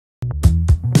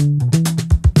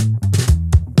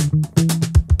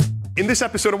In this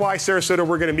episode of Why Sarasota,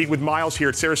 we're going to meet with Miles here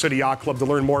at Sarasota Yacht Club to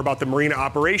learn more about the marina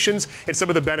operations and some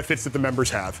of the benefits that the members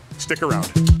have. Stick around.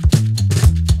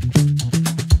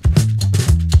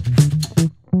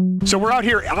 So we're out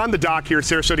here on the dock here at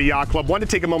Sarasota Yacht Club. Wanted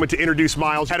to take a moment to introduce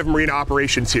Miles, head of marina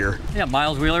operations here. Yeah,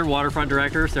 Miles Wheeler, waterfront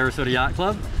director, Sarasota Yacht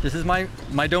Club. This is my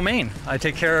domain. I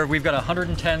take care of, we've got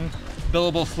 110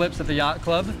 billable slips at the yacht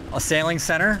club, a sailing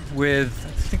center with,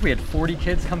 I think we had 40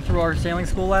 kids come through our sailing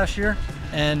school last year.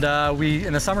 And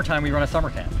in the summertime, we run a summer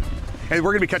camp. And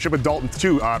we're going to be catching up with Dalton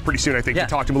too pretty soon, I think, to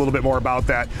talk to him a little bit more about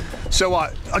that. So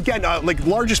again, like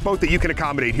largest boat that you can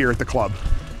accommodate here at the club?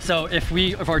 So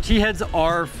if our T heads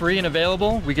are free and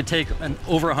available, we could take an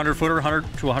over 100 footer, 100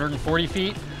 to 140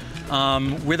 feet.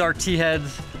 With our T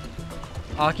heads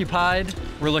occupied,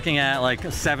 we're looking at like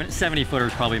 70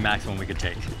 footers probably maximum we could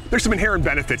take. There's some inherent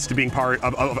benefits to being part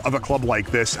of a club like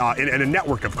this and a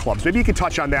network of clubs. Maybe you could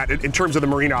touch on that in terms of the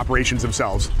marina operations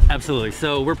themselves. Absolutely.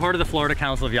 So we're part of the Florida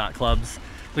Council of Yacht Clubs.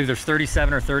 I believe there's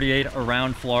 37 or 38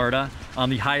 around Florida,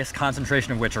 the highest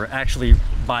concentration of which are actually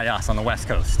by us on the West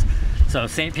Coast. So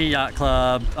St. Pete Yacht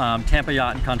Club, Tampa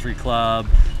Yacht and Country Club,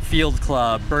 Field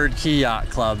Club, Bird Key Yacht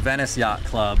Club, Venice Yacht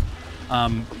Club.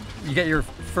 You get your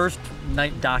first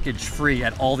night dockage free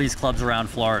at all these clubs around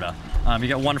Florida. You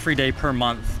get one free day per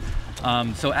month.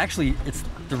 So actually, it's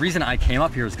the reason I came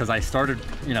up here is because I started,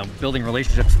 building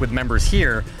relationships with members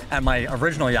here at my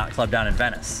original yacht club down in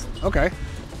Venice. Okay.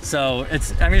 So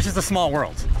it's just a small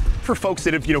world. For folks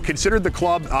that have considered the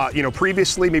club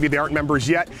previously, maybe they aren't members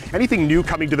yet, anything new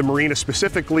coming to the marina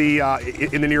specifically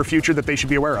in the near future that they should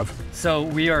be aware of? So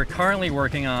we are currently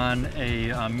working on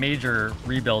a major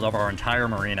rebuild of our entire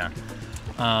marina.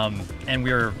 And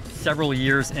we're several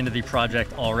years into the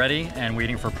project already and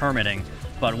waiting for permitting.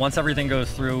 But once everything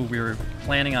goes through, we're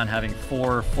planning on having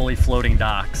 4 fully floating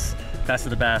docks, best of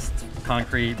the best,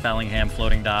 concrete Bellingham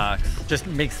floating docks. Just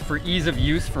makes for ease of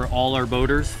use for all our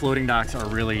boaters. Floating docks are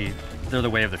they're the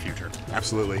way of the future.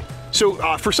 Absolutely. So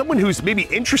for someone who's maybe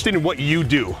interested in what you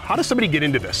do, how does somebody get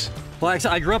into this? Well,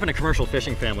 actually, I grew up in a commercial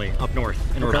fishing family up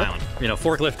north in Rhode Island.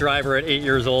 Forklift driver at 8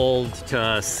 years old,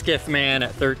 to skiff man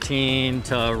at 13,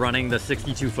 to running the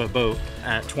 62-foot boat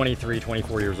at 23,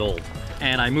 24 years old.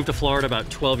 And I moved to Florida about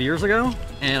 12 years ago,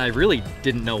 and I really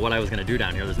didn't know what I was going to do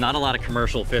down here. There's not a lot of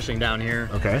commercial fishing down here.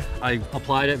 Okay. I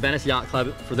applied at Venice Yacht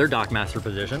Club for their dockmaster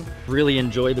position. Really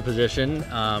enjoyed the position.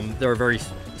 They're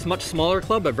it's a much smaller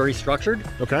club, but very structured.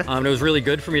 Okay. It was really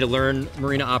good for me to learn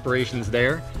marina operations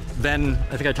there. Then,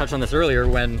 I think I touched on this earlier,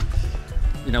 when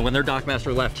their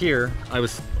dockmaster left here, I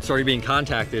started being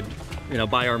contacted,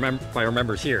 by our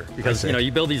members here, because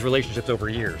you build these relationships over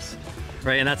years.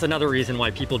 Right, and that's another reason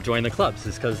why people join the clubs,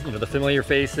 is because the familiar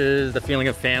faces, the feeling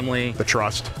of family. The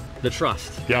trust. The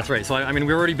trust, yeah. That's right. So we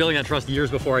were already building that trust years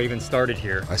before I even started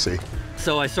here. I see.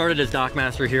 So I started as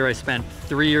dockmaster here. I spent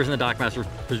 3 years in the dockmaster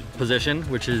position,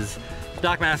 which is,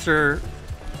 dockmaster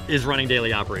is running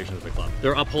daily operations of the club.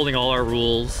 They're upholding all our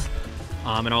rules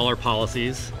and all our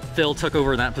policies. Phil took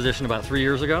over that position about 3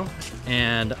 years ago,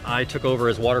 and I took over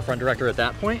as waterfront director at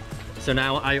that point. So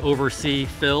now I oversee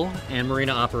Phil and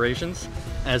marina operations,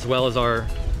 as well as our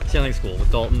sailing school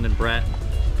with Dalton and Brett.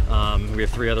 We have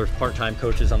 3 other part-time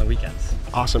coaches on the weekends.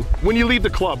 Awesome. When you leave the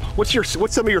club, what's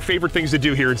some of your favorite things to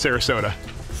do here in Sarasota?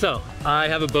 So I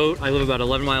have a boat. I live about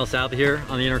 11 miles south of here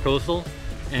on the Intercoastal,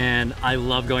 and I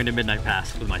love going to Midnight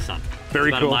Pass with my son.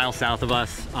 Very cool. About a mile south of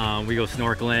us. We go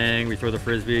snorkeling, we throw the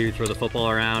frisbee, we throw the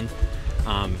football around.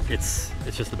 It's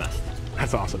just the best.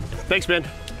 That's awesome. Thanks, man.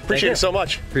 Appreciate it so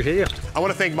much. Appreciate you. I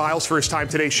want to thank Miles for his time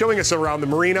today, showing us around the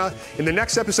marina. In the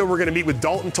next episode, we're going to meet with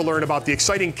Dalton to learn about the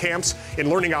exciting camps and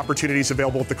learning opportunities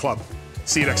available at the club.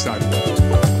 See you next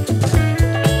time.